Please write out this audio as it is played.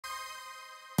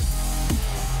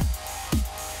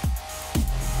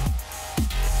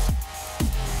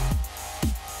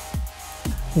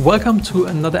Welcome to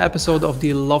another episode of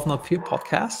the Love Not Fear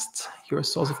podcast, your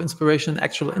source of inspiration and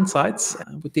actual insights,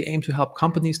 with the aim to help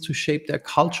companies to shape their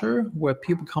culture where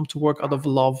people come to work out of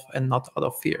love and not out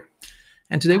of fear.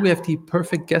 And today we have the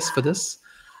perfect guest for this,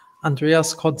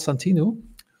 Andreas Konstantinou,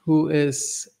 who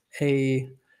is an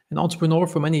entrepreneur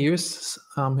for many years.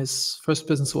 His first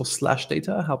business was Slash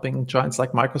Data, helping giants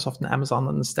like Microsoft and Amazon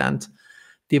understand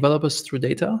developers through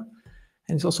data.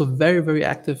 And he's also very, very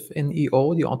active in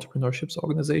EO, the Entrepreneurships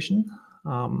Organization,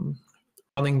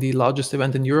 running the largest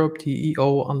event in Europe, the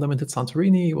EO Unlimited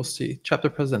Santorini. He was the chapter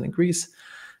president in Greece,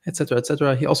 etc.,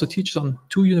 etc. He also teaches on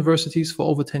 2 universities for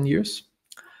over 10 years.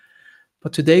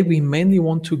 But today we mainly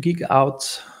want to geek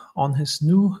out on his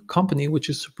new company, which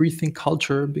is Rethink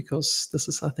Culture, because this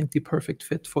is, I think, the perfect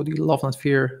fit for the Love Not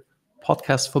Fear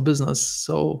podcast for business.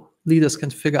 So leaders can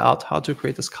figure out how to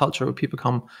create this culture where people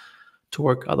come to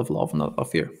work out of love and not out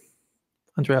of fear.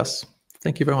 Andreas,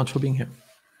 thank you very much for being here.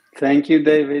 Thank you,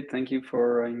 David. Thank you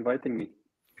for inviting me.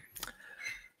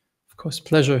 Of course,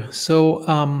 pleasure. So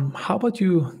how about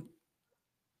you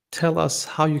tell us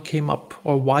how you came up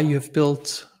or why you have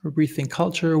built Rethink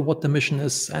Culture, what the mission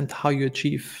is, and how you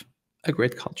achieve a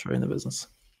great culture in a business?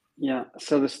 Yeah,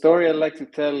 so the story I'd like to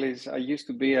tell is I used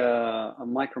to be a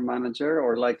micromanager,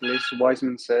 or like Liz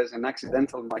Wiseman says, an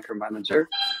accidental micromanager.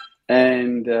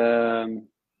 And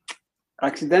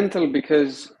accidental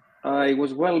because I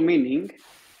was well-meaning,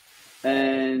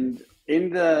 and in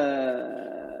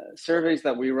the surveys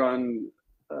that we run,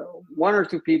 1 or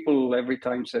 2 people every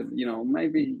time said,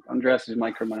 maybe Andreas is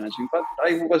micromanaging. But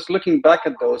I was looking back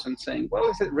at those and saying, well,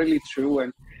 is it really true?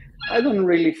 And I don't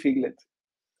really feel it.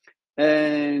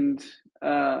 And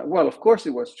well, of course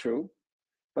it was true,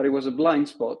 but it was a blind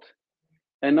spot.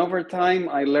 And over time,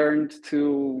 I learned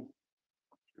to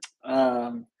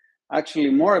actually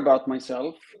more about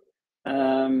myself.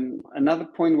 Another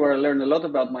point where I learned a lot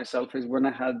about myself is when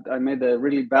I made a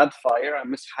really bad fire. I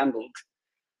mishandled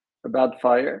a bad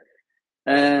fire,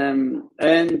 and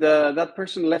that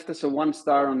person left us a 1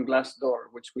 star on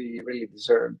Glassdoor, which we really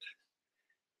deserved.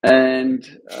 And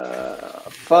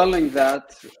following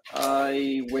that,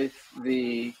 I, with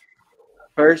the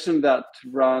person that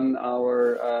ran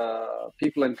our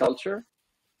people and culture,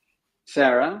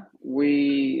 Sarah,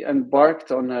 we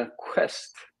embarked on a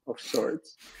quest of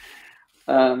sorts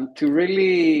to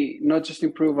really not just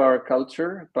improve our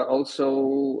culture, but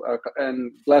also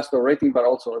and Glassdoor rating, but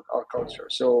also our culture.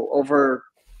 So over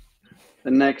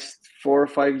the next 4 or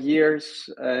 5 years,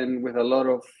 and with a lot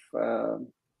of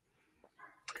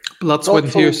blood, sweat,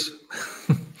 and tears.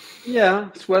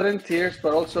 Yeah, sweat and tears,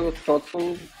 but also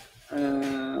thoughtful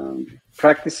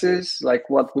practices, like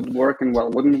what would work and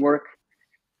what wouldn't work.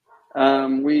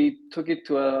 We took it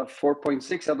to a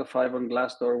 4.6 out of 5 on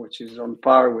Glassdoor, which is on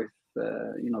par with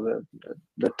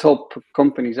the top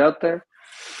companies out there.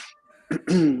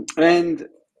 And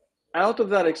out of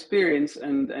that experience,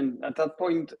 and at that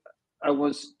point, I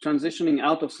was transitioning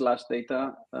out of Slash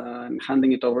Data and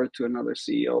handing it over to another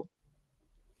CEO.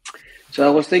 So I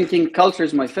was thinking, culture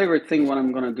is my favorite thing. What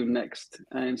I'm going to do next,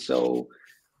 and so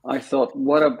I thought,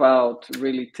 what about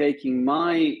really taking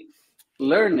my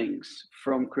learnings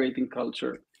from creating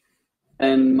culture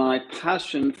and my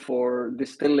passion for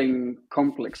distilling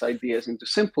complex ideas into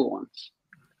simple ones.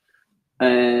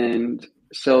 And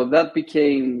so that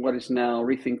became what is now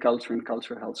Rethink Culture and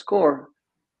Culture Health Score,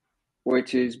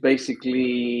 which is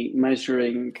basically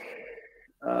measuring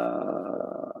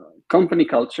company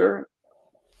culture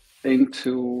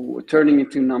turning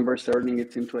into numbers, turning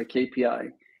it into a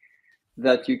KPI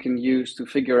that you can use to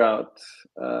figure out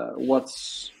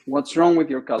what's wrong with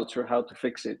your culture, how to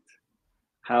fix it,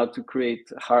 how to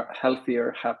create a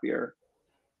healthier, happier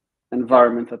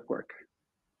environment at work.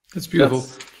 That's beautiful.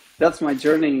 That's my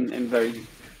journey in very,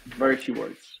 very few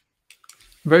words.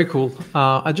 Very cool.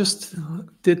 I just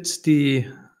did the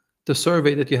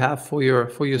survey that you have for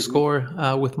your score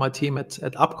with my team at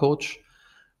UpCoach,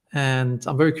 and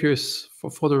I'm very curious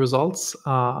for the results.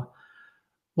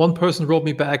 One person wrote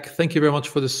me back, "Thank you very much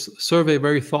for this survey.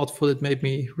 Very thoughtful. It made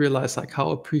me realize how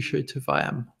appreciative I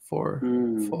am for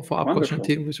UpCoach and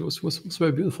team, which was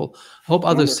very beautiful. I hope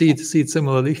others see it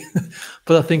similarly.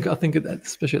 But I think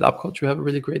especially at UpCoach, we have a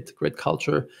really great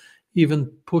culture, even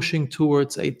pushing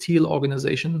towards a teal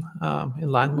organization in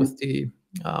line with the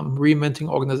reinventing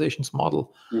organizations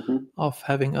model of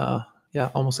having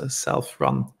almost a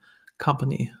self-run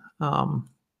company,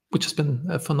 which has been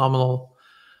a phenomenal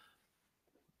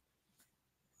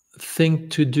thing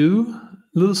to do.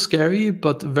 A little scary,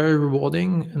 but very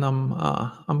rewarding. And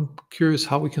I'm curious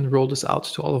how we can roll this out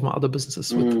to all of my other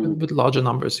businesses with larger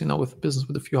numbers. With a business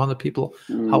with a few hundred people,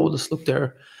 how will this look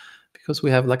there? because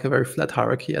we have like a very flat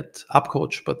hierarchy at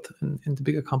UpCoach, but in the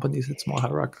bigger companies it's more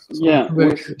hierarchical. So Yeah, I'm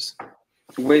very curious.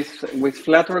 With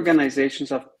flat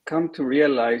organizations, I've come to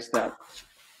realize that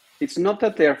it's not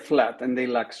that they're flat and they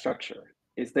lack structure,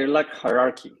 it's they lack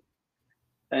hierarchy.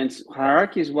 And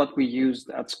hierarchy is what we used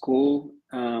at school,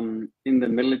 in the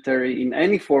military, in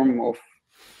any form of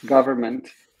government.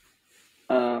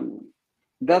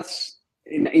 That's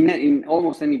in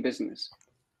almost any business.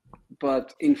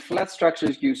 But in flat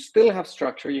structures, you still have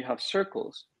structure, you have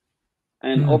circles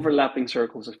and overlapping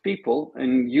circles of people.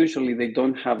 And usually they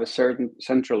don't have a certain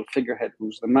central figurehead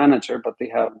who's the manager, but they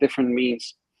have different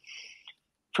means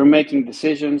for making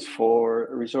decisions, for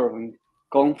resolving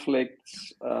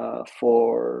conflicts,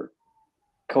 for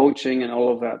coaching and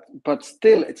all of that. But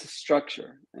still, it's a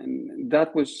structure. And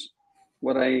that was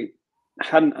what I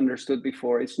hadn't understood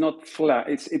before. It's not flat.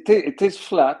 It is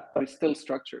flat, but it's still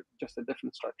structured, just a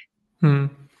different structure.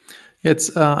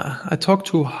 It's I talked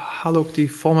to Haluk, the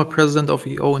former president of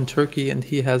EO in Turkey, and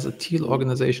he has a teal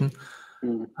organization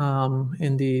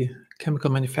in the chemical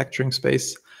manufacturing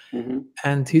space.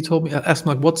 And he told me, I asked him,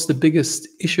 like, what's the biggest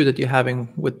issue that you're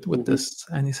having with this?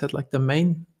 And he said, like, the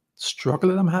main struggle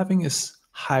that I'm having is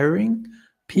hiring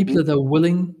people that are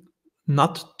willing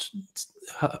not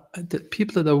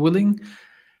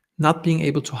being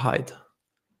able to hide.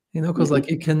 Because like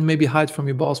you can maybe hide from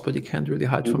your boss, but you can't really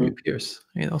hide from your peers.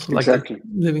 So like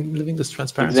living this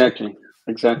transparency.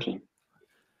 Exactly.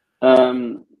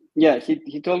 Yeah,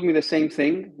 he told me the same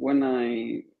thing when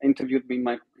I interviewed me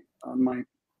on my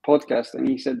podcast, and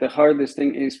he said the hardest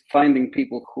thing is finding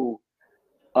people who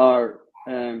are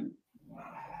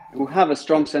who have a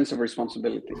strong sense of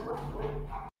responsibility.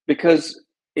 Because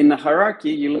in a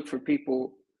hierarchy, you look for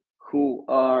people who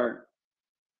are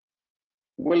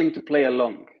willing to play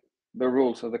along the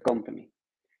rules of the company.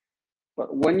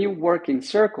 But when you work in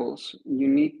circles, you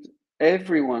need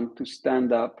everyone to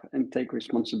stand up and take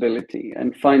responsibility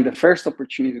and find the first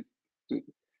opportunity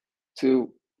to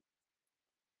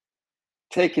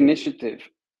take initiative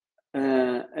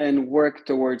and work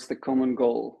towards the common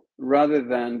goal rather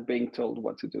than being told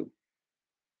what to do.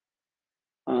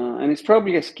 And it's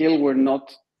probably a skill we're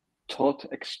not taught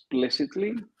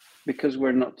explicitly, because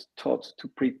we're not taught to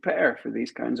prepare for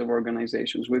these kinds of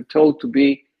organizations. We're told to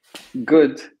be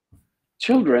good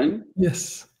children,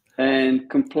 yes, and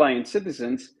compliant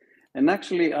citizens. And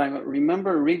actually, I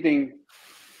remember reading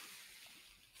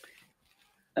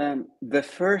the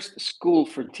first school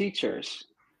for teachers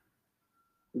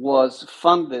was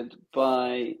funded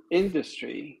by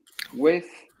industry with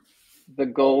the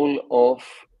goal of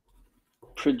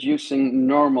producing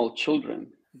normal children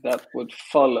that would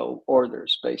follow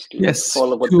orders, basically. Yes,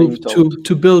 follow what's being told.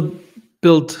 To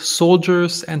build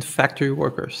soldiers and factory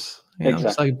workers.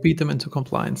 Exactly. So beat them into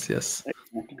compliance. Yes.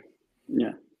 Exactly.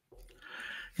 Yeah.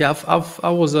 Yeah,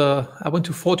 I went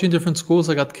to 14 different schools.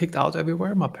 I got kicked out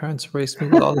everywhere. My parents raised me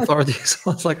without authority.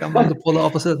 So it's like I'm on the polar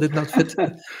opposite. I did not fit.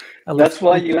 That's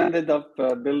why you ended up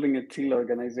building a teal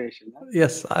organization. Huh?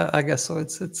 Yes, I guess so.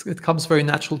 It comes very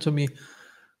natural to me.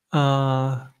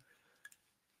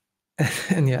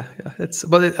 And yeah,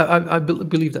 but I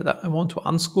believe that I want to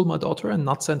unschool my daughter and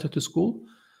not send her to school.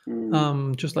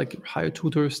 Just like hire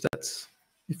tutors that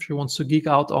if she wants to geek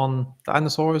out on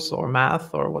dinosaurs or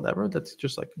math or whatever, that's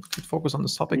just like focus on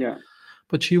this topic. Yeah.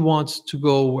 But she wants to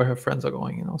go where her friends are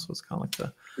going, so it's kind of like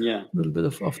the little bit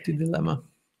of the dilemma.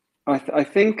 I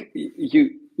think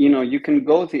you can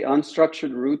go the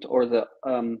unstructured route or the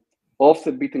off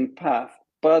the beaten path,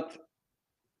 but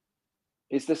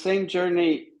it's the same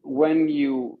journey when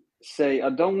you say, I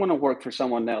don't want to work for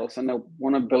someone else and I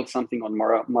want to build something on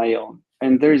my own.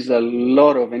 And there's a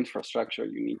lot of infrastructure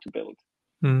you need to build.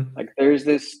 Like there's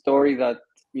this story that,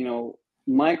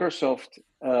 Microsoft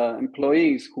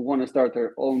employees who want to start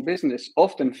their own business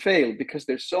often fail because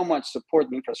there's so much support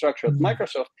and infrastructure at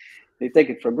Microsoft. They take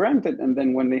it for granted. And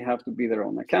then when they have to be their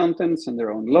own accountants and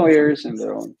their own lawyers and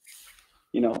their own,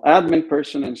 admin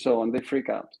person and so on, they freak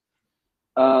out.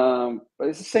 But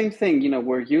it's the same thing,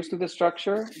 we're used to the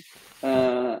structure,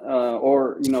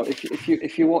 or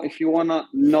if you want to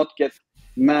not get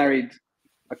married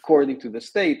according to the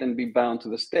state and be bound to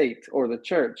the state or the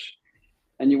church,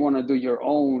 and you want to do your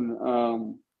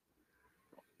own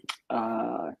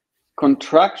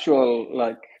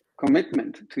contractual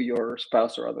commitment to your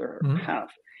spouse or other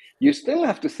half, you still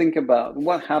have to think about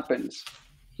what happens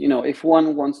if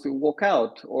one wants to walk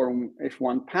out, or if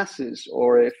one passes,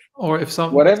 or if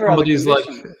somebody's like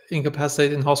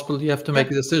incapacitated in hospital, you have to make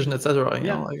a decision, etc.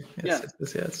 Yes,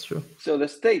 it's true. So the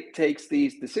state takes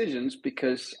these decisions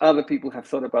because other people have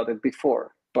thought about it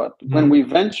before. But when we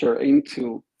venture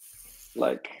into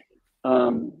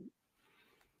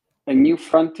a new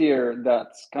frontier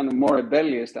that's kind of more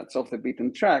rebellious, that's off the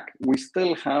beaten track, we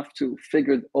still have to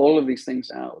figure all of these things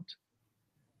out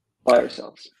by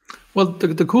ourselves. Well,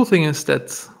 the cool thing is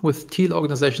that with teal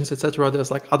organizations, etc., there's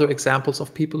like other examples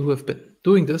of people who have been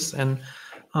doing this. And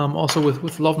also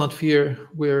with Love Not Fear,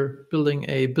 we're building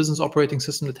a business operating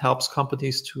system that helps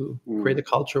companies to create a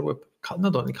culture where,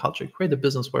 not only culture, create a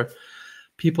business where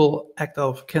people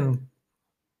can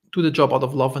do the job out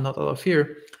of love and not out of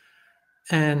fear.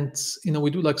 And we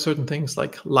do like certain things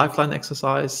like lifeline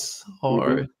exercise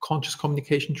or conscious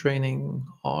communication training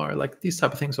or like these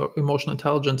type of things, or emotional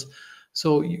intelligence.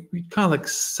 So we kind of like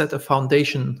set a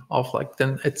foundation of like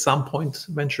then at some point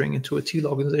venturing into a teal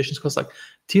organization, because like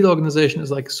teal organization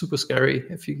is like super scary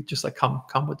if you just like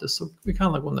come with this. So we kind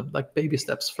of like want to like baby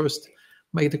steps first,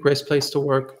 make it a great place to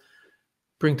work,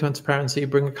 bring transparency,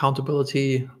 bring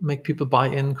accountability, make people buy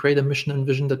in, create a mission and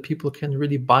vision that people can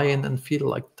really buy in and feel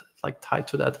like tied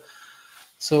to that.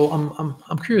 So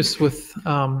I'm curious with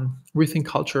Rethink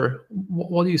Culture,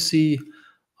 what do you see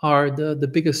are the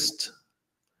biggest,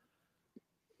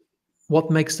 what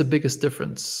makes the biggest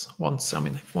difference once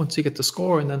you get the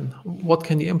score, and then what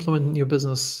can you implement in your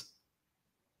business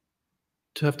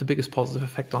to have the biggest positive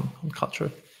effect on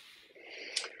culture?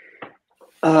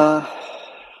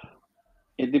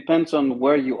 It depends on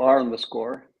where you are on the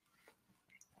score.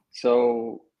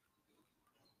 So,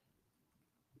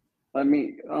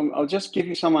 I'll just give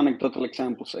you some anecdotal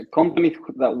examples. A company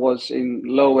that was in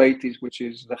low 80s, which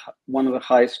is one of the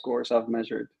highest scores I've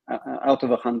measured out of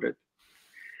 100.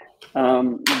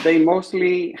 They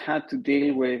mostly had to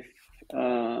deal with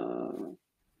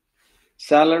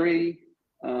salary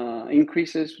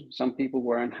increases. Some people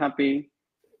were unhappy.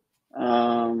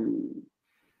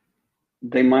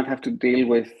 They might have to deal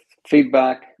with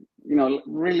feedback,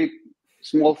 really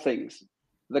small things.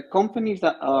 The companies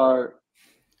that are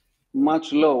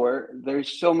much lower,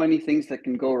 there's so many things that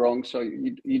can go wrong. So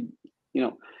you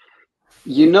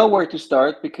know where to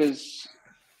start because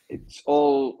it's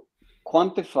all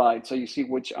quantified. So you see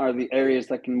which are the areas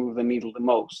that can move the needle the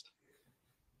most.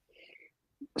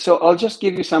 So I'll just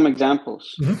give you some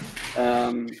examples.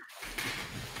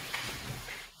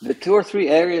 The 2 or 3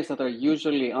 areas that are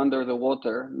usually under the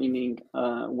water, meaning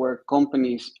where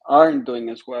companies aren't doing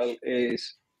as well,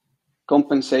 is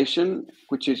compensation,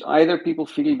 which is either people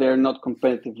feel they're not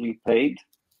competitively paid.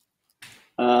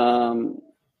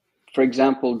 For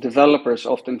example, developers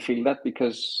often feel that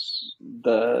because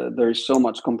there is so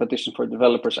much competition for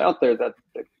developers out there that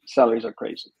the salaries are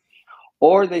crazy,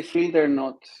 or they feel they're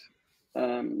not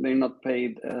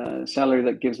paid a salary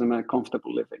that gives them a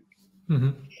comfortable living.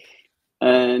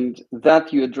 And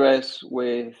that you address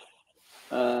with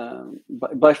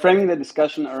by framing the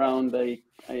discussion around a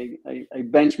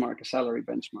benchmark, a salary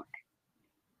benchmark,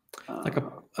 like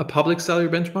a public salary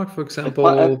benchmark, for example.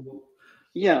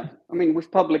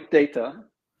 With public data,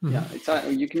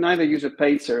 you can either use a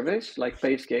paid service like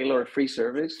PayScale or a free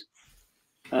service.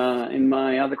 In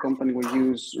my other company, we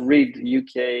use Reed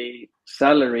UK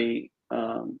salary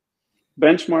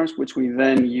benchmarks, which we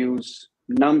then use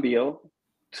Numbeo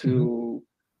to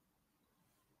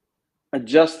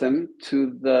adjust them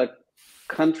to the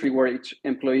country where each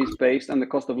employee is based and the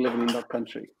cost of living in that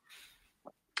country.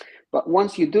 But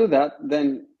once you do that,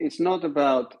 then it's not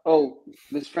about,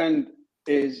 this friend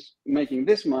is making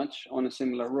this much on a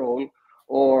similar role,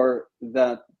 or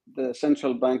that the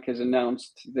central bank has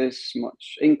announced this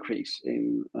much increase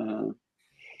in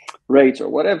rates or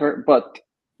whatever, but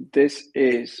this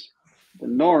is the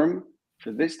norm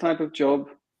for this type of job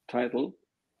title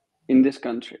in this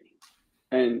country.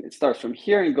 And it starts from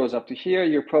here and goes up to here.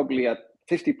 You're probably at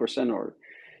 50% or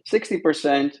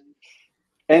 60%.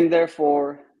 And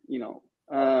therefore,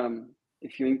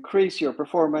 if you increase your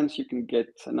performance, you can get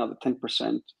another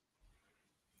 10%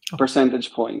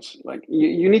 percentage points. Like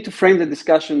you need to frame the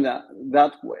discussion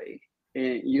that way,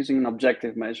 using an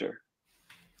objective measure.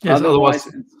 Yes, otherwise,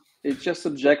 it's just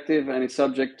subjective and it's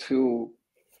subject to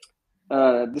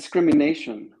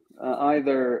discrimination,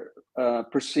 either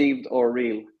perceived or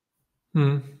real.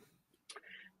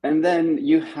 And then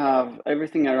you have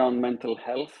everything around mental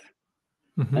health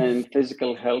and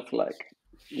physical health. Like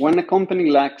when a company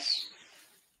lacks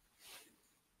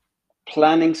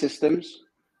planning systems,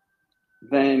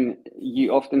 then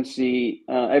you often see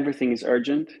everything is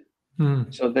urgent.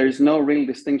 So there's no real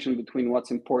distinction between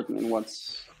what's important and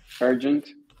what's urgent.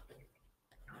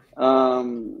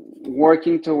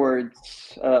 Working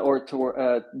towards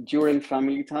during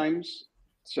family times.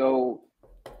 So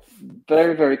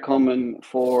very, very common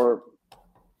for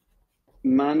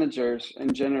managers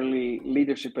and generally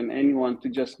leadership and anyone to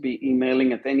just be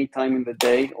emailing at any time in the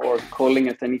day or calling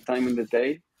at any time in the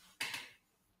day.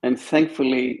 And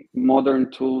thankfully,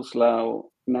 modern tools now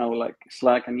like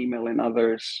Slack and email and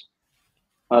others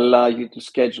allow you to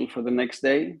schedule for the next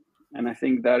day. And I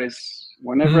think that is,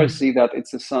 whenever I see that,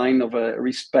 it's a sign of a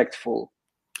respectful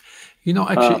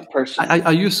Actually, person.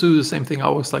 I used to do the same thing. I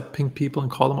always like ping people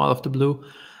and call them out of the blue.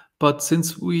 But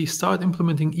since we started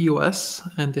implementing EOS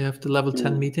and they have the level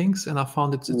 10 meetings, and I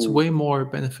found it's way more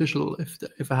beneficial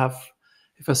if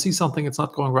I see something it's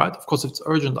not going right. Of course, if it's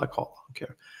urgent, I call. I don't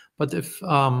care. But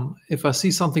if I see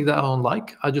something that I don't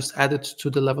like, I just add it to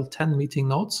the level 10 meeting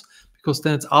notes, because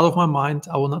then it's out of my mind.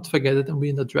 I will not forget it, and we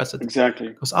can address it. Exactly.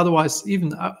 Because otherwise,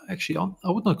 even actually,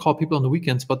 I would not call people on the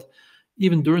weekends, but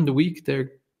even during the week,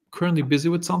 they're currently busy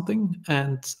with something,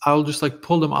 and I'll just like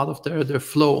pull them out of their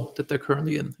flow that they're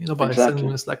currently in, by sending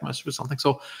them a Slack message or something.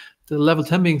 So the level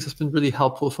 10 meetings has been really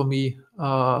helpful for me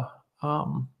to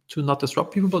not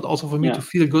disrupt people, but also for me to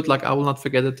feel good, like I will not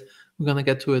forget it. We're gonna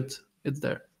get to it. It's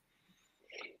there.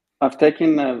 I've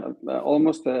taken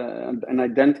almost an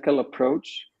identical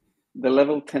approach, the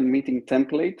level 10 meeting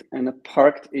template and a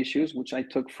parked issues, which I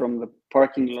took from the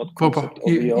parking lot concept of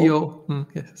EO.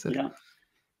 Yes, yeah.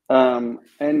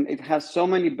 And it has so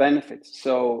many benefits.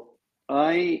 So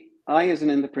I as an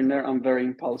entrepreneur, I'm very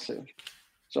impulsive.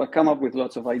 So I come up with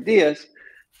lots of ideas,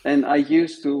 and I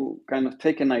used to kind of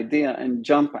take an idea and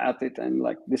jump at it and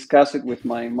like discuss it with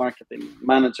my marketing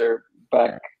manager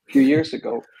back a few years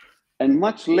ago. And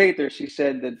much later, she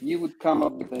said that you would come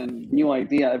up with a new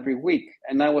idea every week.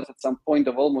 And I was at some point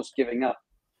of almost giving up.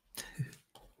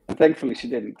 Thankfully, she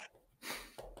didn't.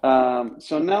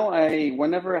 So now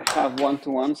whenever I have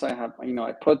one-to-ones,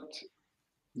 I put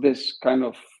this kind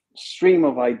of stream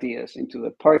of ideas into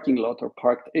the parking lot or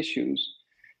parked issues.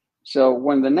 So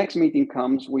when the next meeting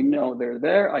comes, we know they're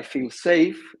there. I feel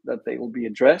safe that they will be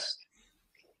addressed.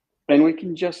 And we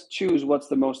can just choose what's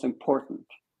the most important.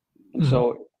 And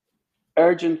so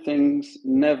urgent things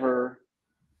never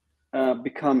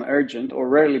become urgent, or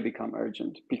rarely become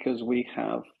urgent, because we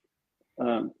have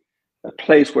a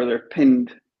place where they're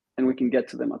pinned and we can get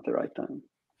to them at the right time.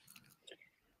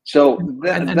 So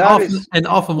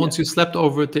often once you slept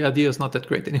over it, the idea is not that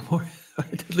great anymore.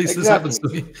 At least this happens to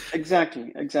me.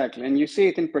 Exactly. And you see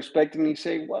it in perspective and you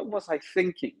say, what was I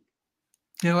thinking?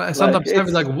 I sometimes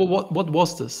it's like, what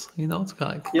was this? It's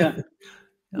kind of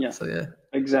like, So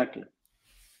exactly.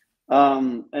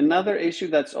 Another issue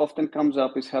that's often comes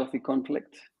up is healthy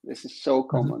conflict. This is so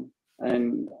common.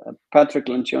 And Patrick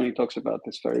Lencioni talks about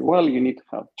this very well. You need to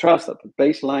have trust at the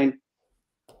baseline.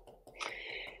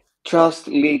 Trust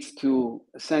leads to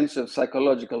a sense of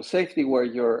psychological safety, where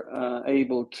you're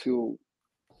able to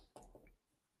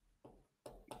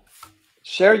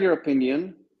share your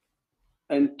opinion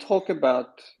and talk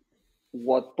about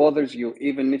what bothers you,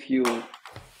 even if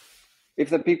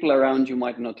the people around you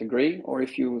might not agree, or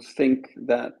if you think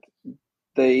that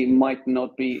they might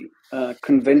not be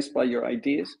convinced by your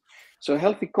ideas. So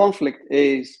healthy conflict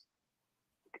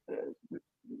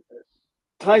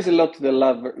ties a lot to the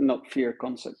love, not fear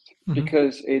concept,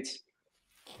 because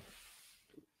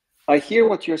I hear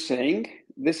what you're saying.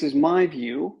 This is my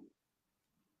view.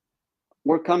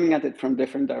 We're coming at it from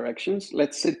different directions.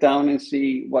 Let's sit down and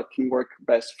see what can work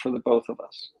best for the both of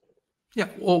us. Yeah,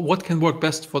 or what can work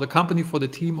best for the company, for the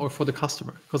team, or for the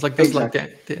customer? Because like this, like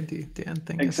the end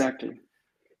thing. Exactly.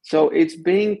 So it's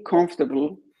being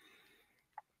comfortable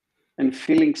and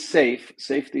feeling safe.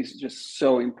 Safety is just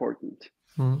so important.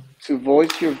 To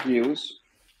voice your views,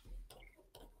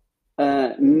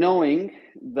 knowing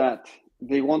that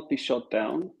they won't be shut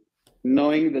down,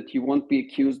 knowing that you won't be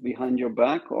accused behind your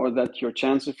back, or that your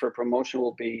chances for promotion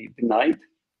will be denied,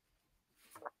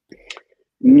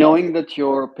 knowing that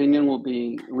your opinion will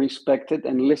be respected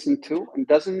and listened to, and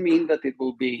doesn't mean that it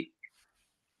will be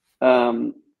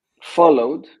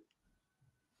followed,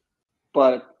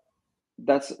 but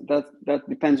that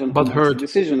depends on what's the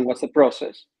decision, what's the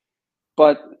process.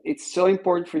 But it's so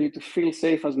important for you to feel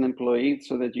safe as an employee,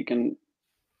 so that you can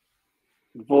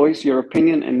voice your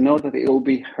opinion and know that it will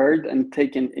be heard and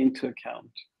taken into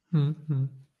account. And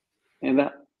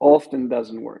that often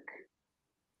doesn't work.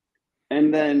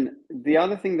 And then the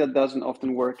other thing that doesn't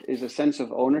often work is a sense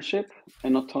of ownership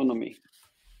and autonomy.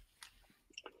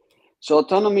 So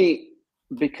autonomy,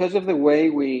 because of the way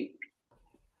we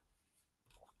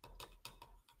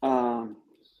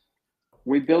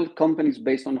build companies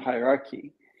based on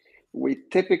hierarchy, we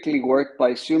typically work by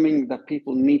assuming that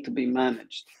people need to be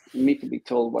managed, need to be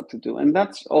told what to do. And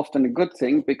that's often a good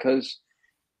thing, because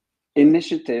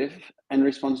initiative and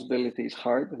responsibility is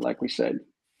hard, like we said.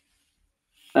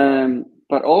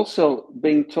 But also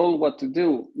being told what to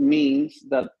do means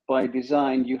that by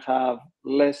design, you have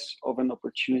less of an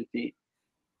opportunity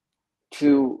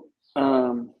to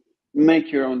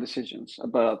make your own decisions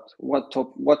about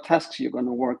what tasks you're going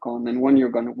to work on and when you're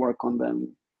going to work on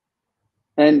them.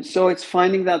 And so it's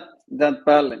finding that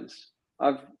balance.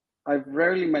 I've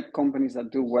rarely met companies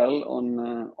that do well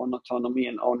on autonomy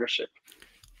and ownership.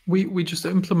 We just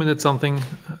implemented something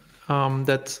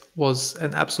that was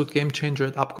an absolute game changer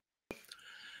at Upco.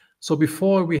 So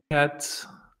before we had,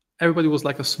 everybody was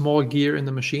like a small gear in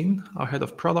the machine. Our head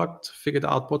of product figured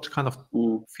out what kind of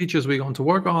features we're going to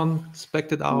work on,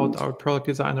 spec'd it out. Our product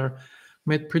designer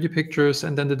made pretty pictures,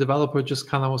 and then the developer just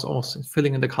kind of was almost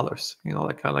filling in the colors. You know,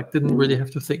 like kind of like didn't really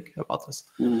have to think about this.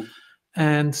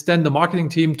 And then the marketing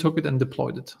team took it and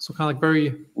deployed it. So kind of like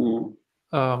very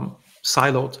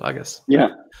siloed, I guess. Yeah.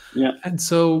 And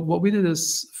so what we did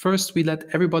is first we let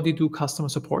everybody do customer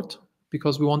support,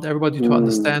 because we want everybody to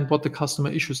understand what the customer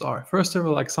issues are. First, there were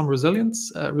like some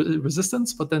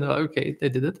resistance, but then okay, they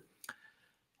did it.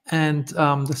 And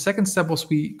the second step was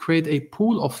we create a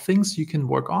pool of things you can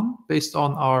work on based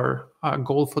on our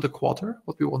goal for the quarter,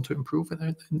 what we want to improve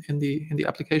in the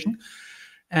application.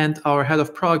 And our head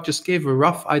of product just gave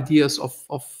rough ideas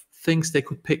of things they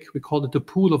could pick. We called it the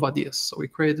pool of ideas. So we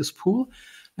created this pool,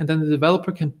 and then the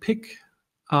developer can pick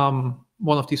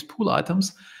one of these pool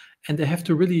items, and they have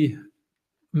to really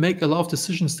make a lot of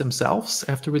decisions themselves,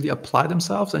 have to really apply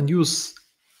themselves and use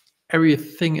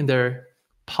everything in their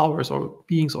powers or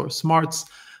beings or smarts,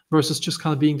 versus just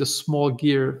kind of being the small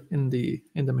gear in the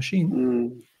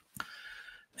machine.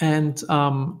 And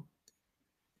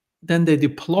then they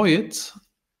deploy it.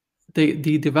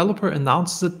 The developer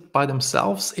announces it by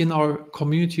themselves in our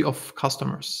community of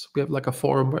customers. We have like a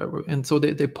forum and so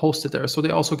they post it there. So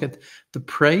they also get the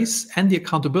praise and the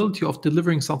accountability of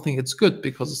delivering something that's good,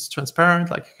 because it's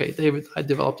transparent. Like, okay, David, I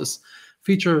developed this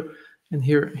feature, and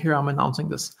here I'm announcing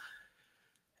this.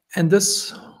 And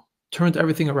this turned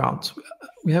everything around.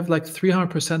 We have like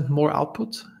 300% more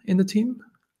output in the team.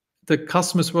 The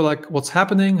customers were like, what's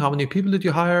happening? How many people did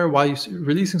you hire? Why are you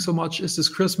releasing so much? Is this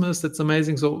Christmas? That's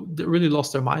amazing. So they really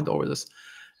lost their mind over this.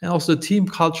 And also the team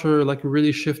culture like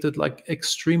really shifted, like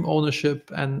extreme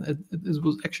ownership. And it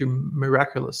was actually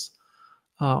miraculous,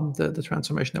 the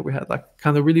transformation that we had, like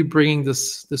kind of really bringing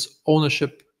this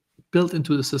ownership built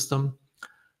into the system.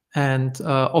 And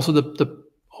also the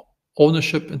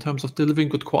ownership in terms of delivering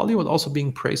good quality, but also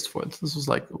being praised for it. This was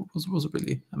like, was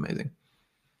really amazing.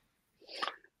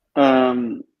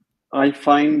 I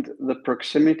find the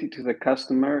proximity to the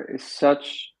customer is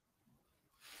such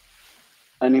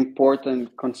an important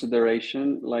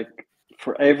consideration, like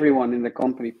for everyone in the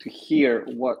company to hear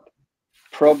what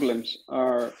problems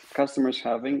are customers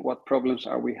having, what problems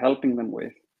are we helping them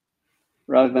with,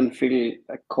 rather than feel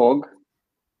a cog.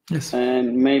 Yes.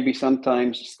 And maybe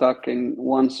sometimes stuck in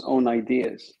one's own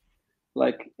ideas.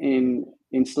 Like in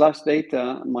Slash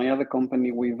Data, my other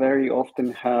company, we very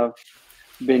often have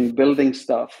been building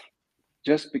stuff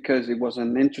just because it was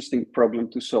an interesting problem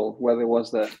to solve, whether it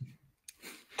was the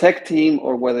tech team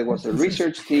or whether it was the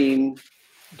research team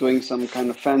doing some kind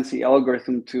of fancy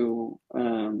algorithm to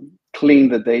clean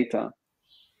the data.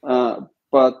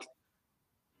 But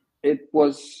it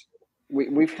was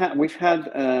we've had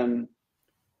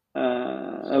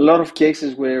a lot of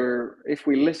cases where if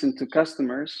we listened to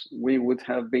customers, we would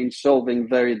have been solving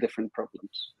very different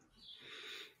problems.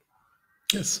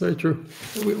 Yes, very true.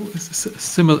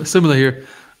 Similar here.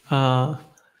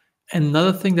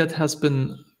 Another thing that has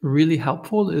been really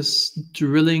helpful is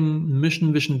drilling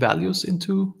mission, vision, values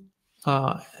into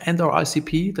and our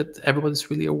ICP, that everybody's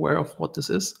really aware of what this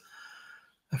is.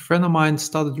 A friend of mine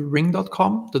started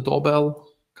Ring.com, the doorbell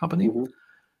company,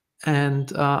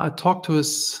 and I talked to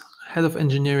his head of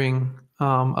engineering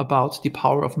about the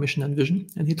power of mission and vision,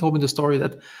 and he told me the story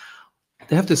that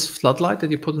they have this floodlight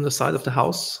that you put on the side of the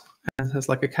house, and it has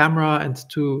like a camera and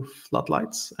 2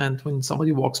 floodlights. And when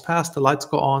somebody walks past, the lights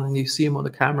go on, and you see him on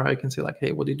the camera. You can say like,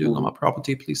 "Hey, what are you doing on my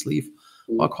property? Please leave,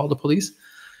 or I'll call the police."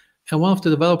 And one of the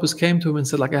developers came to him and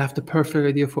said, like, "I have the perfect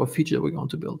idea for a feature that we're going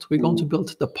to build. We're going to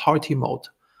build the party mode.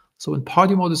 So when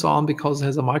party mode is on, because it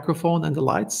has a microphone and the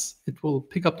lights, it will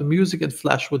pick up the music and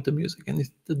flash with the music." And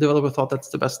the developer thought that's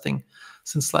the best thing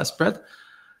since sliced bread.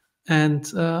 And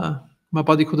my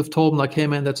buddy could have told him like, "Hey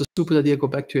man, that's a stupid idea, go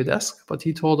back to your desk." But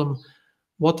he told him,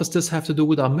 "What does this have to do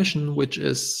with our mission, which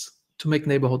is to make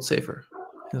neighborhoods safer?"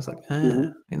 And it's like,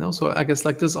 you know, so I guess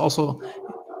like this also,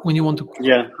 when you want to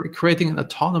creating an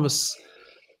autonomous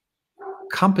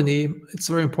company, it's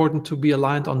very important to be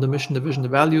aligned on the mission, the vision, the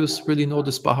values, really know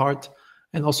this by heart,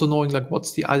 and also knowing like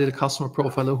what's the ideal customer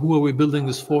profile, or who are we building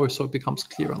this for, so it becomes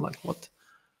clear on like what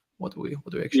do we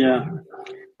actually do here.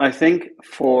 I think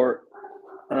for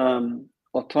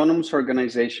autonomous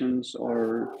organizations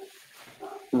or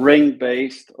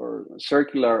ring-based or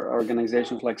circular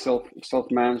organizations like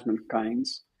self-management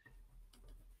kinds,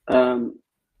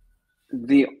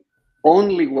 the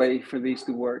only way for these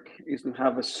to work is to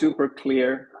have a super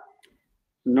clear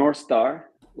North Star,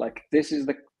 like this is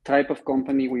the type of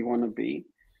company we want to be,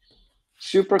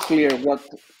 super clear what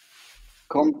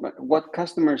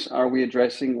customers are we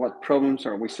addressing, what problems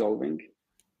are we solving,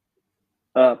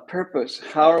 purpose,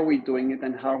 how are we doing it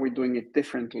and how are we doing it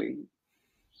differently,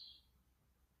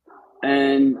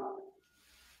 and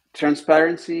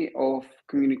transparency of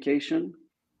communication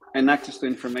and access to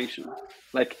information.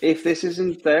 Like if this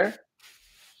isn't there,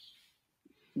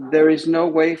 there is no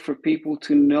way for people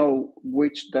to know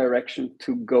which direction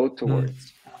to go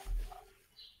towards.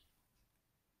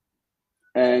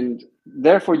 And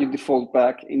therefore you default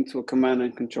back into a command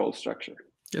and control structure.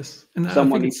 Yes, and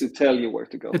someone needs to tell you where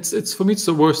to go. It's for me, it's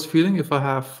the worst feeling if I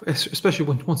have, especially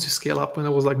once you scale up. When I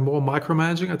was like more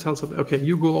micromanaging, I tell something, okay,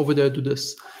 you go over there, do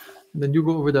this, and then you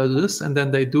go over there, do this, and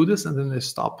then they do this, and then they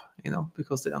stop,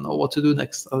 because they don't know what to do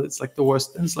next. It's like the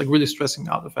worst, and it's like really stressing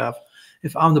out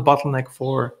if I'm the bottleneck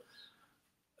for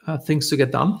things to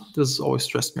get done. This has always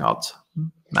stressed me out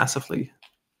massively.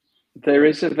 There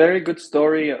is a very good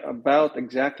story about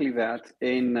exactly that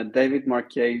in David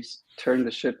Marquet's Turn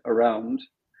the Ship Around.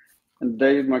 And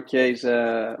David Marquet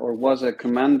was a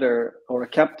commander or a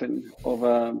captain of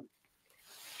a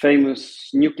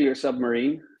famous nuclear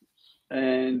submarine.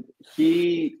 And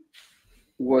he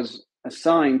was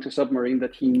assigned to a submarine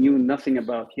that he knew nothing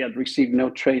about. He had received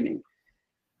no training.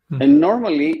 Mm-hmm. And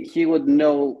normally he would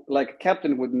know, like a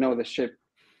captain would know the ship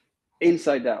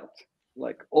inside out,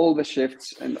 like all the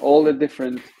shifts and all the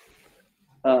different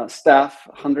staff,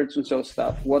 hundreds and so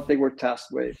staff, what they were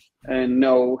tasked with, and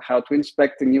know how to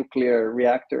inspect the nuclear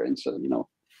reactor, and so the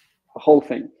whole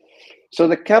thing. So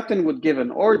the captain would give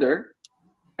an order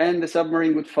and the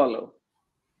submarine would follow.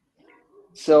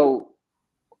 So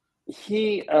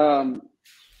he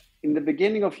in the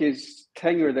beginning of his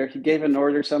tenure there, he gave an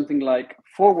order something like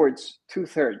forwards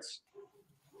 2/3,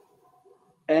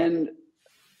 and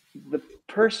the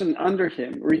person under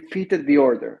him repeated the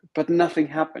order, but nothing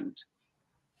happened.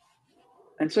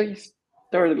 And so he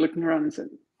started looking around and said,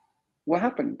 what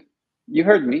happened? You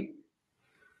heard me.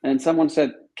 And someone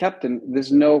said, Captain,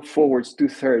 there's no forwards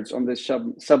 2/3 on this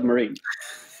submarine.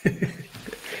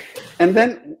 And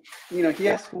then, he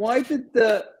asked, why did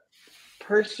the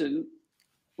person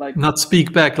not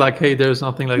speak back like, hey, there's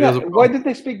nothing like that? Why did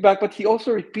they speak back? But he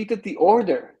also repeated the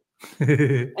order.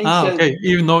 Okay,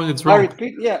 even though it's wrong.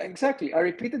 Exactly. I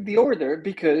repeated the order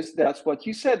because that's what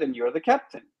you said and you're the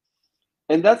captain.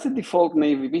 And that's the default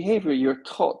Navy behavior. You're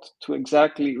taught to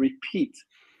exactly repeat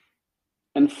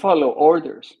and follow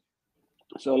orders.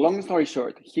 So long story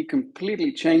short, he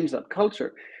completely changed that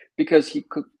culture because he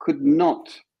could not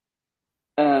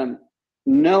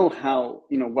know how,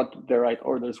 what the right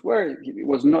orders were. It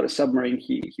was not a submarine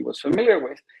he was familiar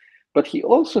with. But he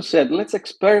also said, let's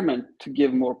experiment to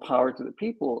give more power to the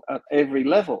people at every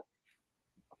level.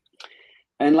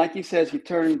 And like he says, he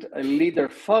turned a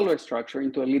leader-follower structure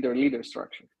into a leader-leader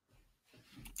structure.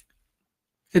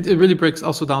 It really breaks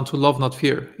also down to love, not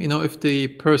fear. If the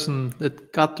person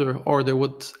that got the order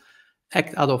would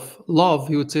act out of love,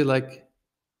 he would say like,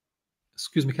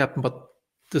 excuse me, Captain, but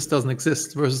this doesn't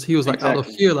exist. Versus he was like out of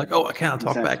fear, like, oh, I cannot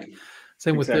talk back.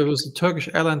 Same with, there was a Turkish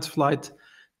Airlines flight.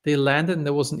 They landed and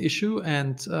there was an issue,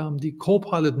 and the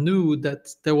co-pilot knew that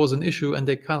there was an issue, and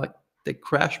they kind of they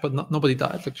crashed, but nobody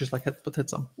died. Like just like had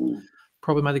some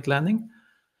problematic landing,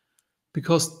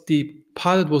 because the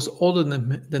pilot was older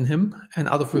than him, and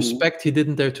out of respect, he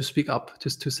didn't dare to speak up,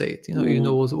 just to say it.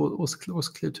 Was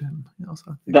clear to him.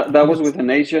 So that was with an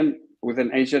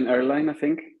Asian airline, I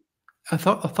think. I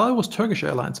thought it was Turkish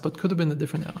Airlines, but could have been a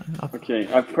different airline. Okay,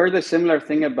 I've heard a similar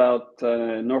thing about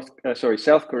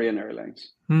South Korean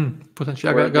Airlines.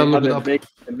 Potentially, I got to look it up.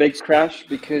 A big crash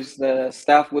because the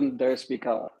staff wouldn't dare speak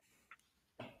out.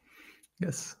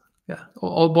 Yes, yeah.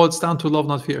 All boils down to love,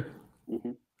 not fear.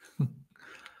 Mm-hmm.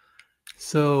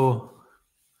 So,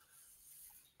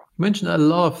 you mentioned a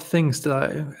lot of things that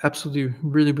I absolutely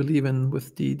really believe in.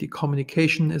 With the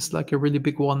communication is like a really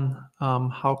big one.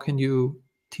 How can you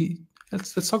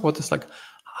let's talk about this. Like,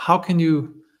 how can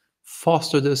you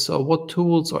foster this, or what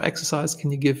tools or exercise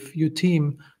can you give your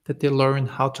team that they learn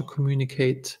how to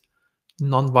communicate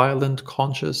non-violent,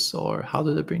 conscious, or how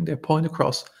do they bring their point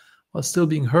across while still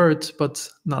being heard but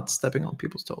not stepping on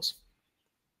people's toes?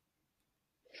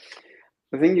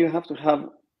 I think you have to have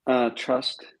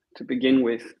trust to begin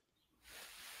with,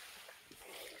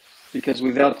 because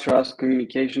without trust,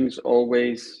 communication is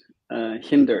always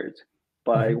hindered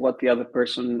by what the other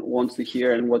person wants to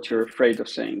hear and what you're afraid of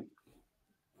saying.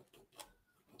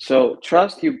 So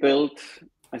trust you build,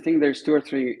 I think there's two or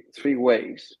three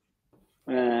ways,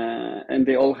 and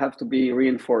they all have to be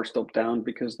reinforced top down,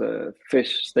 because the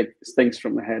fish stinks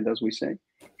from the head, as we say.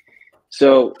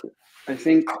 So I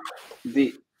think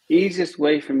the easiest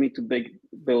way for me to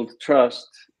build trust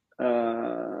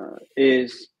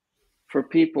is for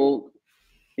people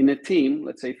in a team,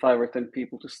 let's say 5 or 10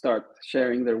 people, to start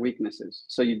sharing their weaknesses.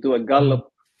 So you do a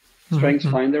Gallup Strengths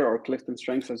Finder, or Clifton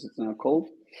Strengths as it's now called,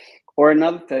 or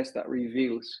another test that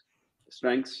reveals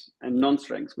strengths and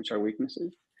non-strengths, which are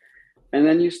weaknesses. And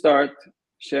then you start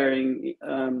sharing,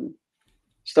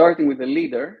 starting with the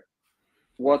leader,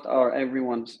 what are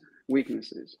everyone's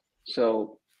weaknesses.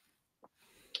 So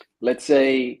let's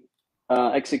say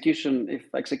execution, if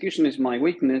execution is my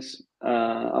weakness,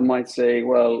 I might say,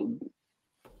 well,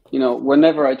 you know,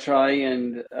 whenever I try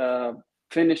and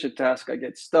finish a task, I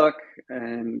get stuck.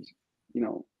 And, you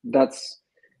know,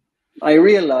 I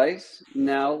realize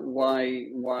now why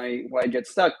I get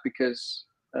stuck, because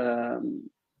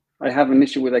I have an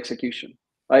issue with execution.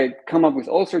 I come up with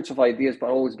all sorts of ideas, but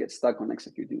I always get stuck on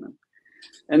executing them.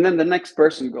 And then the next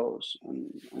person goes,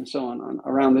 and so on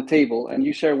around the table, and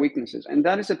you share weaknesses. And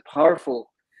that is a powerful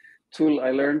tool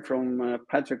I learned from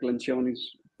Patrick Lencioni's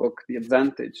book, The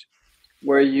Advantage,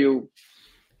 where you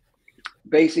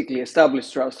basically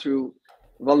establish trust through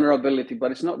vulnerability.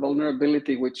 But it's not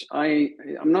vulnerability, which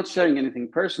I'm not sharing anything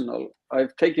personal.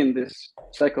 I've taken this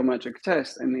psychometric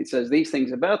test, and it says these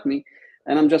things about me,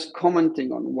 and I'm just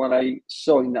commenting on what I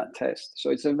saw in that test.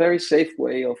 So it's a very safe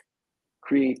way of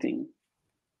creating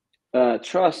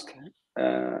trust,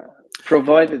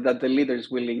 provided that the leader is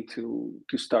willing to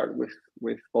start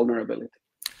with vulnerability.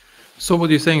 So what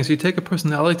you're saying is you take a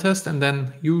personality test and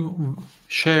then you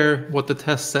share what the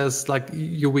test says, like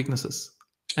your weaknesses.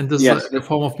 And this is a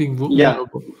form of being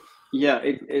vulnerable. Yeah,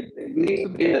 it needs to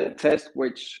be a test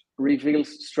which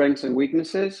reveals strengths and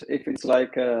weaknesses. If it's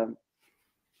like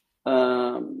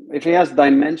if it has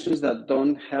dimensions that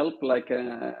don't help, like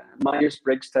a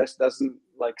Myers-Briggs test doesn't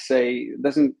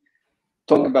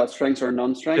talk about strengths or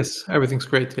non-strengths. Yes, everything's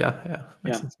great. Yeah.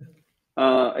 Makes sense.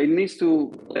 It needs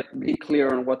to be clear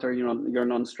on what are your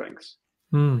non-strengths.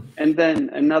 And then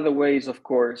another way is, of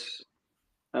course,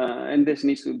 and this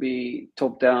needs to be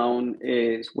top down,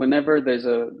 is whenever there's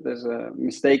a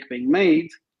mistake being made,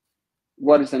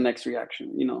 what is the next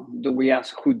reaction? You know, do we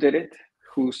ask who did it,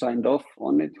 who signed off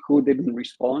on it, who didn't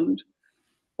respond,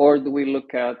 or do we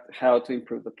look at how to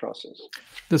improve the process?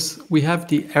 We have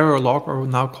the error log, or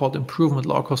now called improvement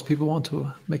log, because people want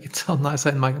to make it sound nicer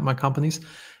in my companies.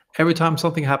 Every time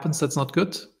something happens that's not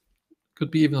good,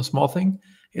 could be even a small thing,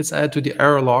 it's added to the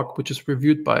error log, which is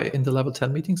reviewed in the level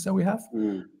 10 meetings that we have.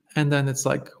 And then it's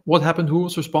like, what happened, who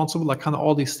was responsible, like kind of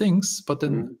all these things. But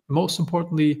then most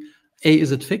importantly, A,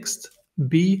 is it fixed?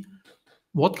 B,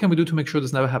 what can we do to make sure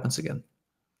this never happens again?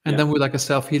 And then we're like a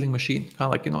self-healing machine, kind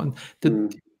of like, you know, and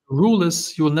the rule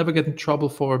is you will never get in trouble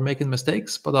for making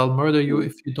mistakes, but I'll murder you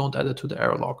if you don't add it to the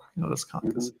error log. You know, that's kind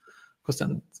of this, because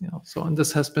then, you know, so, and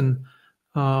this has been,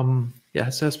 it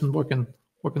has been working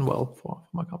well for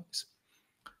my companies.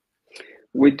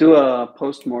 We do a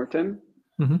post-mortem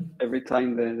every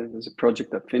time there's a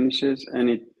project that finishes,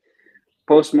 and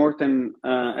post-mortem,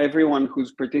 everyone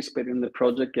who's participated in the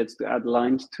project gets to add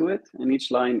lines to it, and each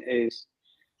line is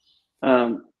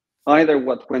either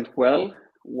what went well,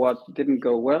 what didn't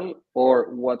go well,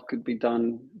 or what could be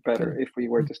done better if we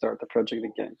were to start the project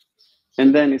again.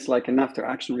 And then it's like an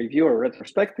after-action review or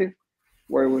retrospective,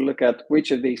 where we look at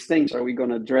which of these things are we going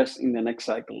to address in the next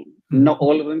cycle. Not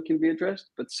all of them can be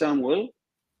addressed, but some will.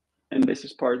 And this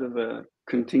is part of a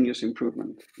continuous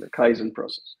improvement, the Kaizen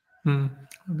process.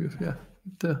 Yeah,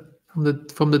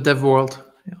 from the dev world.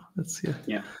 Yeah, that's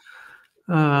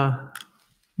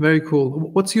very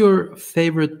cool. What's your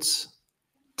favorite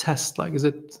test? Like, is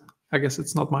it? I guess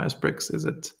it's not Myers-Briggs. Is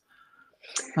it?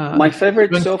 My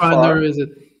favorite so far. Is it?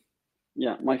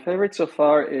 Yeah, my favorite so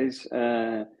far is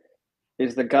the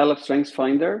Gallup Strengths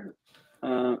Finder.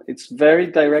 It's very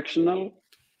directional.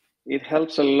 It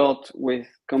helps a lot with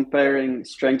comparing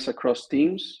strengths across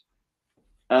teams.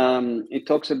 It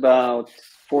talks about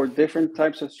 4 different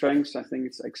types of strengths. I think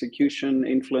it's execution,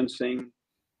 influencing,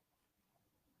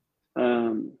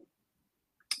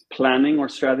 planning or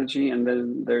strategy, and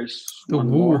then there's the one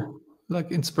woo, more.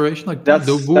 like inspiration, like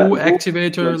the woo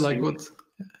activator, like what?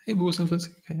 Woo's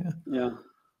influencing. Okay,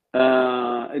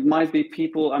 it might be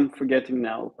people, I'm forgetting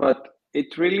now, but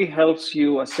it really helps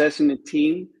you assess in a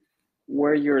team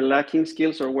where you're lacking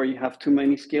skills or where you have too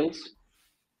many skills,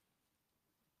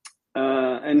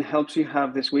 and helps you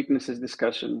have this weaknesses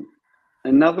discussion.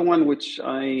 Another one which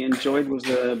I enjoyed was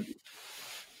the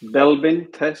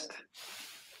Belbin test,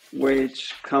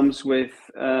 which comes with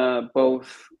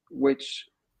both which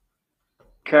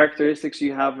characteristics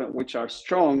you have which are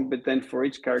strong, but then for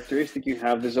each characteristic you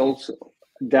have, there's also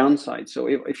downside. So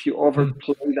if you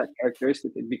overplay that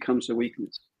characteristic, it becomes a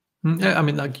weakness. Yeah, I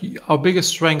mean, like our biggest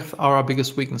strength are our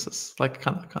biggest weaknesses, like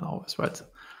kind of always, right?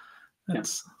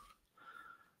 That's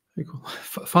very cool.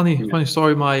 Funny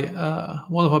story. My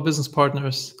one of our business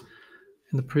partners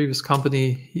in the previous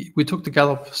company, we took the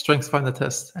Gallup Strength Finder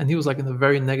test, and he was like in a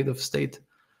very negative state.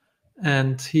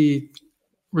 And he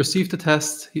received the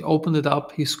test, he opened it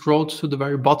up, he scrolled to the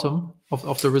very bottom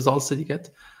of the results that he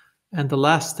get, and the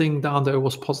last thing down there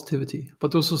was positivity.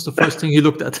 But this was the first thing he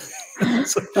looked at.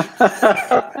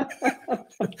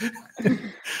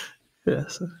 Yeah,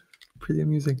 so pretty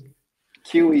amusing.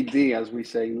 QED, as we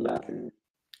say in Latin.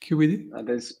 QED?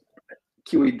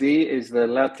 QED is the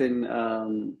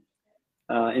Latin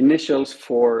initials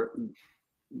for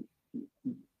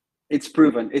it's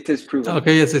proven. It is proven.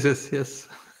 Okay, yes, it is. Yes,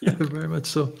 yeah. Very much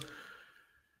so.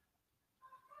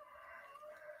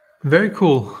 Very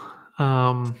cool.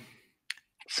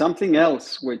 Something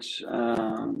else which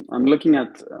I'm looking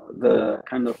at the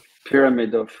kind of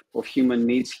pyramid of human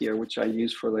needs here, which I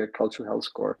use for the cultural health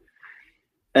score.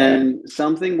 And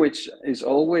something which is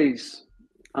always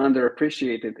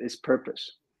underappreciated is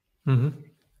purpose.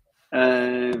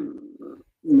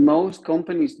 Most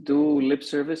companies do lip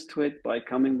service to it by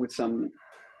coming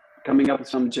up with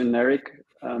some generic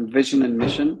vision and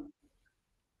mission,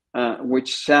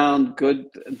 which sound good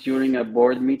during a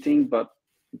board meeting, but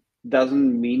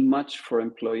doesn't mean much for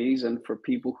employees and for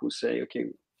people who say, okay,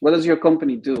 what does your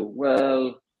company do?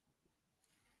 Well,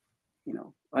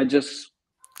 I just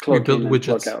clock in and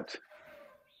clock out.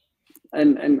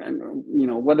 And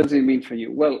what does it mean for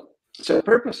you? Well, so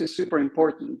purpose is super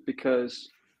important because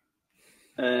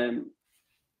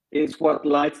it's what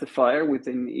lights the fire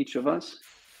within each of us.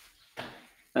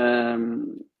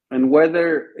 And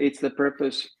whether it's the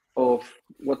purpose of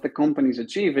what the company is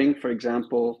achieving, for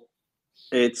example,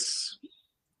 it's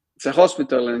a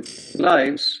hospital and it's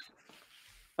lives,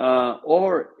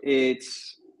 or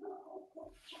it's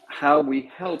how we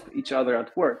help each other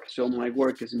at work. So my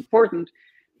work is important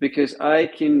because I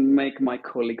can make my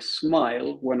colleagues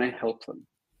smile when I help them.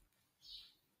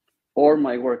 Or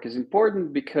my work is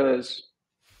important because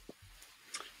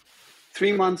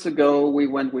 3 months ago, we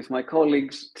went with my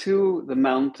colleagues to the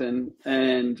mountain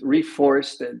and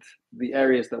reforested the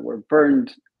areas that were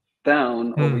burned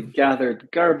down, or we gathered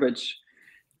garbage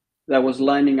that was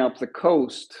lining up the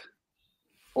coast,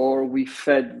 or we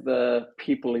fed the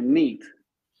people in need,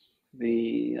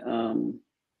 the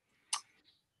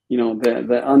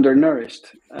undernourished.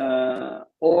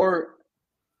 Or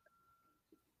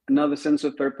another sense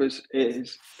of purpose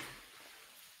is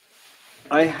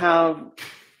I have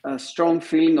a strong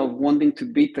feeling of wanting to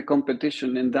beat the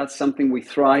competition, and that's something we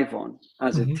thrive on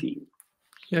as a team.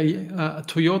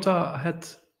 Toyota had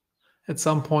at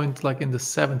some point, like in the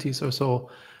 70s or so,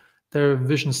 their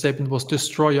vision statement was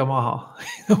 "Destroy Yamaha,"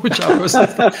 which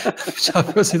I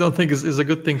personally don't think is a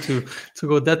good thing to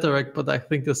go that direct. But I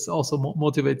think this also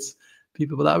motivates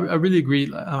people. But I really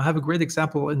agree. I have a great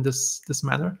example in this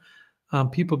manner.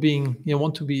 People being,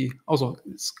 want to be, also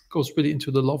this goes really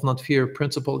into the love not fear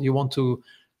principle. You want to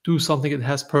do something that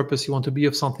has purpose. You want to be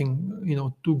of something,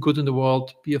 do good in the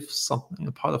world, be of something,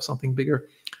 a part of something bigger.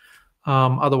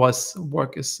 Otherwise,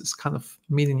 work is kind of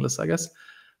meaningless, I guess.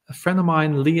 A friend of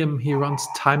mine, Liam, he runs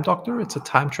Time Doctor. It's a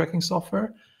time tracking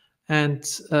software. And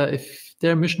if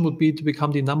their mission would be to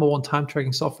become the #1 time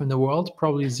tracking software in the world,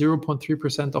 probably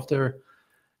 0.3% of their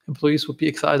employees would be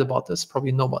excited about this.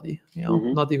 Probably nobody,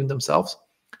 not even themselves.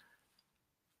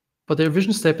 But their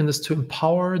vision statement is to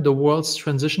empower the world's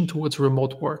transition towards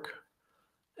remote work.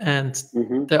 And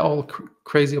they're all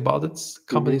crazy about it.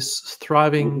 Companies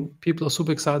thriving. People are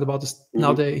super excited about this.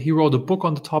 Now he wrote a book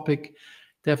on the topic.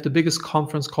 They have the biggest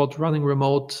conference called Running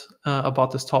Remote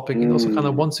about this topic. And also kind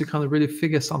of once you kind of really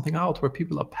figure something out where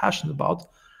people are passionate about,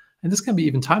 and this can be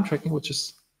even time tracking, which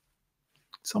is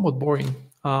somewhat boring.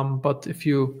 But if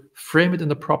you frame it in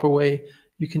the proper way,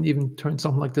 you can even turn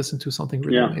something like this into something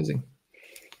really amazing.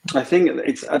 I think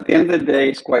it's, at the end of the day,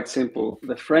 it's quite simple.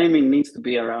 The framing needs to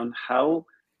be around how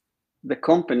the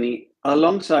company,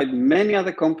 alongside many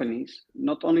other companies,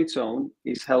 not on its own,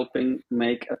 is helping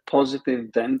make a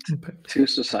positive dent to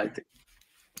society.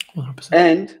 100%.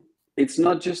 And it's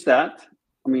not just that.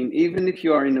 I mean, even if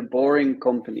you are in a boring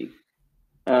company,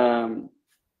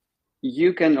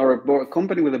 you can, or a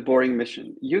company with a boring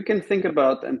mission, you can think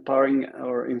about empowering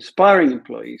or inspiring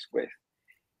employees with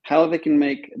how they can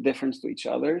make a difference to each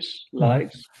other's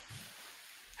lives,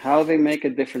 how they make a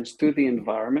difference to the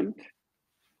environment,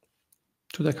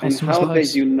 to their and customers' how they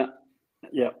lives.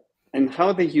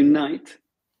 unite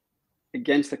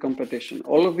against the competition.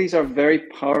 All of these are very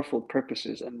powerful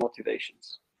purposes and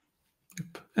motivations.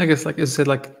 I guess, like I said,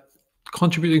 like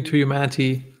contributing to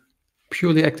humanity,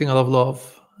 purely acting out of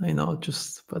love.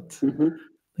 But I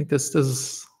think this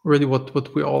is really what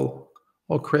we're all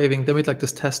craving. They made like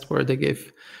this test where they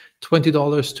gave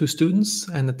 $20 to students,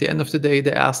 and at the end of the day,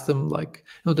 they asked them like,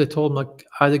 they told them like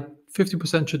either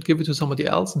 50% should give it to somebody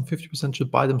else and 50%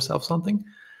 should buy themselves something.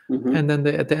 And then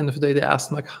at the end of the day, they asked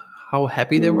them like how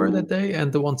happy they were that day,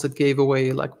 and the ones that gave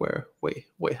away like were way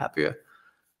happier.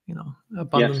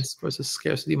 Abundance versus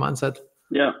scarcity mindset.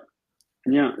 Yeah.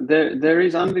 There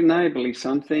is undeniably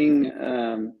something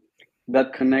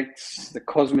that connects the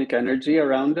cosmic energy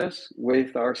around us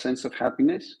with our sense of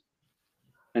happiness.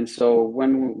 And so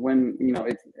when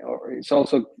it's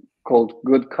also called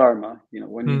good karma.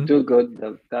 When you do good,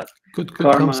 that good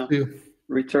karma comes to you.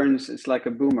 returns. It's like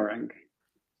a boomerang.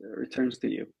 It returns to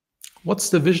you. What's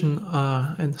the vision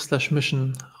and /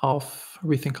 mission of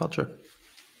Rethink Culture?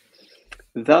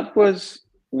 That was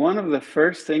one of the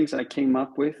first things I came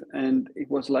up with, and it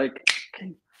was like,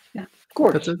 okay, yeah, of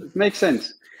course, it makes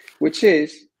sense, which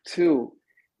is to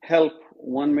help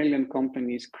 1 million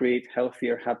companies create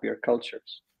healthier, happier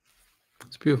cultures.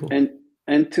 It's beautiful.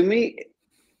 And to me,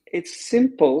 it's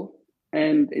simple,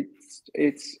 and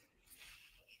it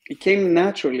came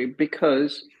naturally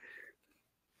because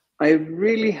I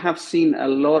really have seen a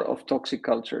lot of toxic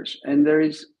cultures, and there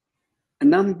is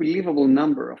an unbelievable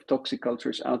number of toxic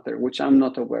cultures out there, which I'm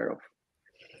not aware of.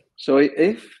 So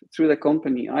if through the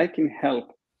company I can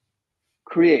help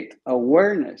create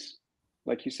awareness,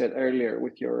 like you said earlier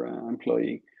with your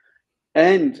employee,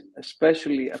 and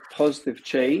especially a positive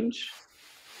change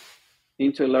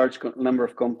into a large number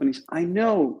of companies, I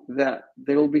know that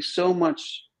there will be so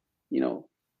much,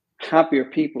 happier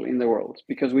people in the world,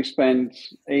 because we spend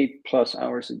 8+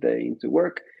 hours a day into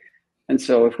work. And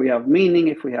so if we have meaning,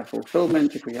 if we have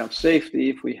fulfillment, if we have safety,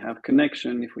 if we have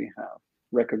connection, if we have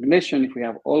recognition, if we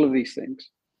have all of these things,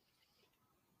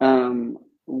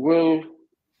 we'll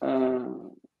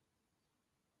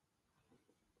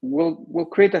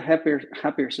create a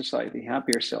happier society,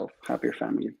 happier self, happier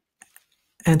family.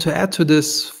 And to add to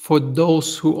this, for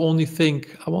those who only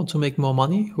think, I want to make more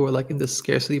money, who are like in this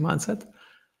scarcity mindset,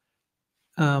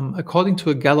 according to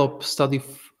a Gallup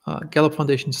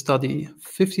Foundation study,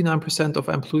 59% of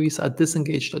employees are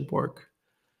disengaged at work.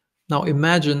 Now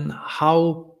imagine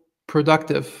how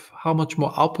productive, how much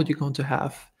more output you're going to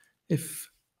have if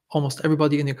almost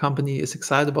everybody in your company is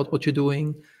excited about what you're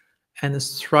doing and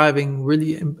is thriving,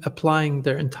 really applying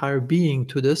their entire being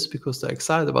to this because they're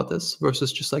excited about this,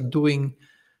 versus just like doing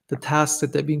the tasks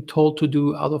that they're being told to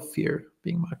do out of fear,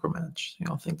 being micromanaged.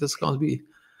 I think this is going to be,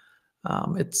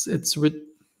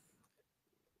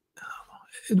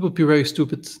 it would be very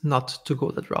stupid not to go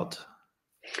that route.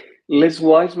 Liz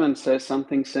Wiseman says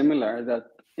something similar, that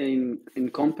in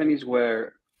companies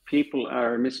where people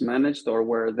are mismanaged or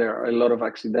where there are a lot of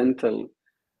accidental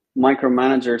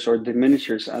micromanagers or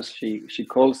diminishers, as she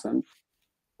calls them,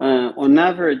 on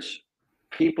average,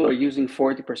 people are using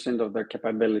 40% of their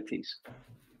capabilities.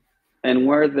 And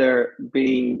where they're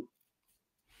being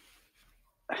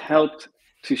helped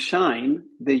to shine,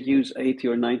 they use 80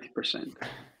 or 90%.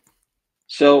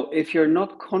 So if you're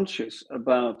not conscious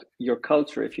about your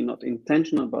culture, if you're not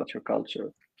intentional about your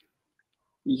culture,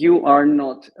 you are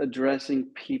not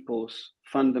addressing people's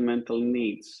fundamental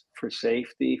needs for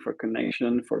safety, for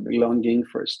connection, for belonging,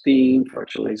 for esteem, for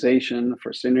actualization,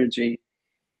 for synergy.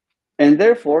 And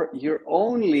therefore, you're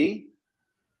only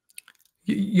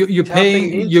you're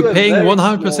paying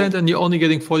 100% and you're only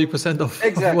getting 40%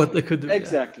 of what they could do.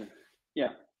 Exactly.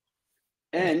 Yeah.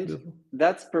 And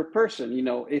that's per person.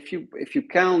 If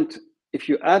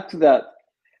you add to that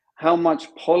how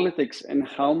much politics and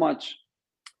how much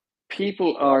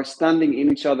people are standing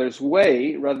in each other's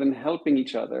way rather than helping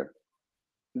each other,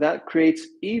 that creates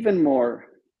even more,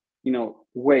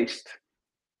 waste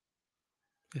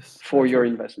for your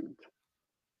investment.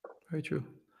 Very true.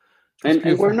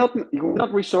 And we're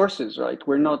not resources, right?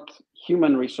 We're not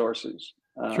human resources.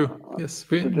 True. Yes.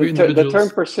 The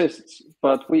term persists,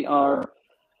 but we are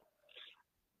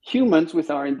humans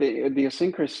with our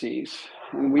idiosyncrasies,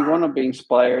 and we want to be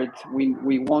inspired.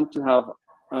 We want to have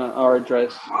our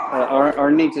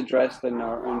needs addressed and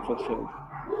our unfulfilled.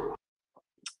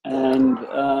 And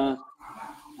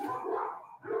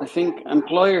I think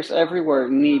employers everywhere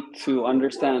need to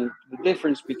understand the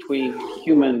difference between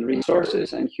human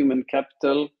resources and human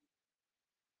capital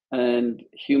and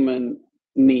human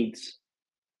needs.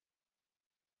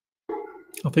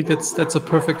 I think that's a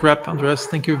perfect wrap, Andreas.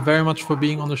 Thank you very much for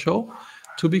being on the show.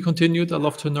 To be continued. I'd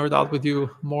love to nerd out with you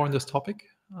more on this topic.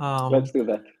 Let's do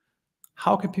that.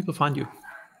 How can people find you?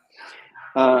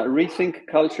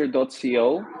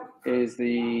 Rethinkculture.co is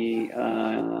the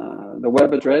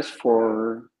web address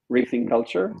for Rethink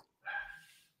Culture.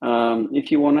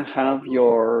 If you want to have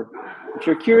if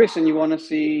you're curious and you want to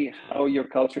see how your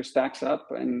culture stacks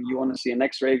up and you want to see an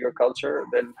X-ray of your culture,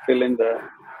 then fill in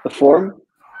the form.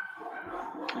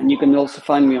 And you can also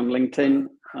find me on LinkedIn,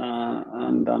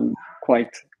 and I'm quite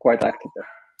active there.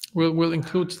 We'll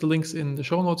include the links in the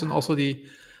show notes and also the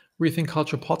Rethink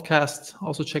Culture podcast.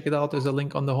 Also check it out. There's a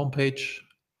link on the homepage.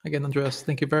 Again, Andreas,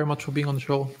 thank you very much for being on the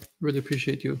show. Really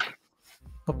appreciate you.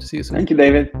 Hope to see you soon. Thank you,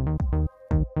 David.